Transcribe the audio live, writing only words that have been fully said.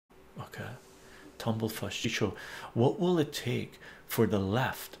Okay, tumblefuss chycho. What will it take for the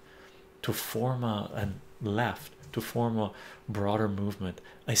left to form a broader movement?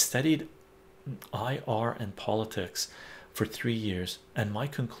 I studied IR and politics for 3 years, and my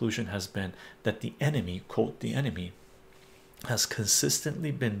conclusion has been that the enemy, quote, the enemy has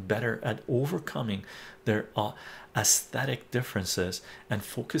consistently been better at overcoming their aesthetic differences and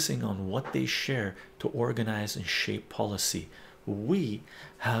focusing on what they share to organize and shape policy. We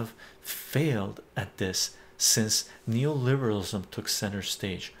have failed at this since neoliberalism took center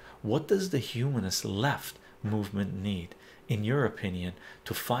stage. What does the humanist left movement need, in your opinion,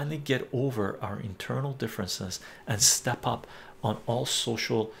 to finally get over our internal differences and step up on all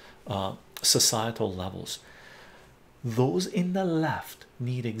social societal levels? Those in the left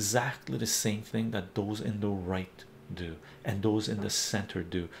need exactly the same thing that those in the right do, and those in the center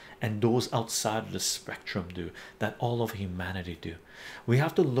do, and those outside of the spectrum do, that all of humanity do. We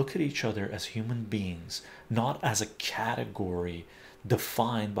have to look at each other as human beings, not as a category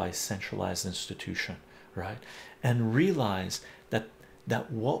defined by a centralized institution, right? And realize that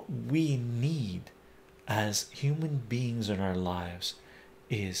what we need as human beings in our lives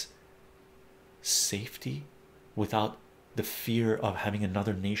is safety without the fear of having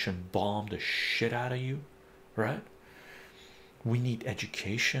another nation bomb the shit out of you, right? We need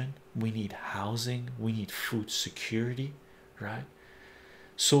education, we need housing, we need food security, right?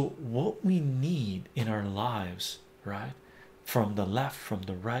 So what we need in our lives, right, from the left, from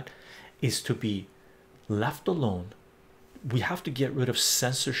the right, is to be left alone. We have to get rid of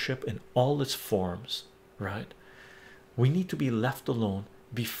censorship in all its forms, right? We need to be left alone,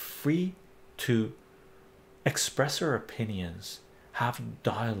 be free to express our opinions, have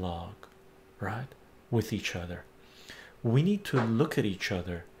dialogue, right, with each other. We need to look at each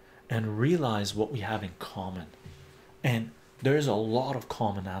other and realize what we have in common, and there's a lot of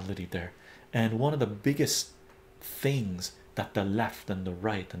commonality there. And one of the biggest things that the left and the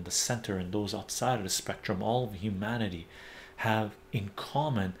right and the center and those outside of the spectrum, all of humanity, have in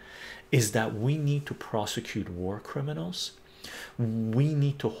common is that we need to prosecute war criminals. We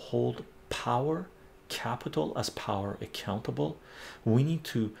need to hold power, capital as power, accountable. We need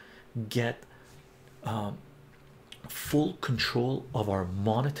to get full control of our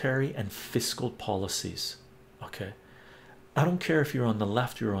monetary and fiscal policies. Okay, I don't care if you're on the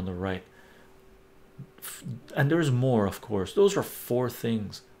left, you're on the right, and there's more, of course. Those are 4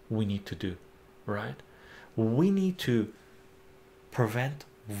 things we need to do, right? We need to prevent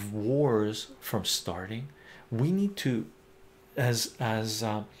wars from starting. We need to, as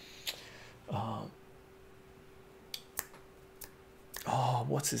oh,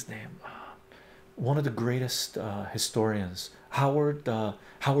 what's his name, one of the greatest historians, Howard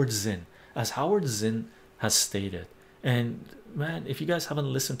Zinn, as Howard Zinn has stated. And man, if you guys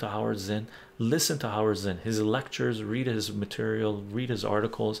haven't listened to Howard Zinn, listen to Howard Zinn, his lectures, read his material, read his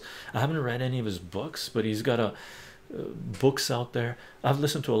articles. I haven't read any of his books, but he's got a books out there. I've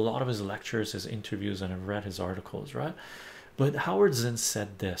listened to a lot of his lectures, his interviews, and I've read his articles, right? But Howard Zinn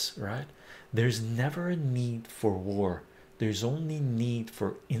said this, right? There's never a need for war, there's only need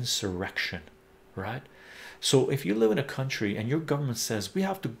for insurrection, right? So if you live in a country and your government says we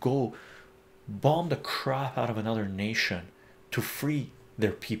have to go bomb the crap out of another nation to free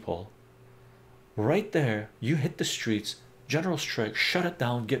their people, right there you hit the streets, general strike, shut it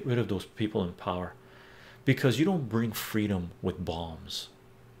down, get rid of those people in power, because you don't bring freedom with bombs.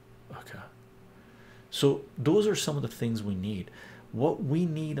 Okay, so those are some of the things we need. What we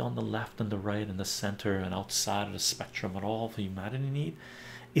need on the left and the right and the center and outside of the spectrum and all of humanity need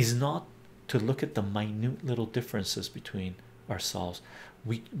is not to look at the minute little differences between ourselves.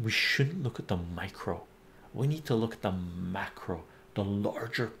 We shouldn't look at the micro. We need to look at the macro, the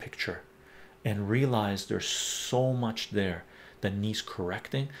larger picture, and realize there's so much there that needs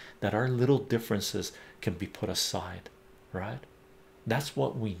correcting, that our little differences can be put aside, right? That's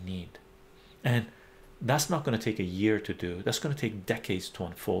what we need. And that's not going to take a year to do. That's going to take decades to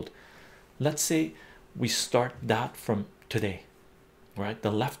unfold. Let's say we start that from today, right?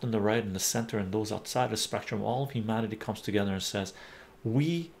 The left and the right and the center and those outside the spectrum, all of humanity comes together and says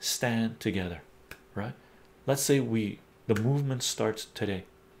we stand together, right? Let's say the movement starts today.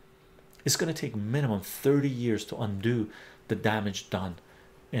 It's going to take minimum 30 years to undo the damage done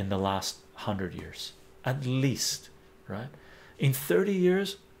in the last 100 years at least, right? In 30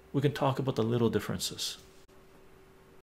 years we can talk about the little differences,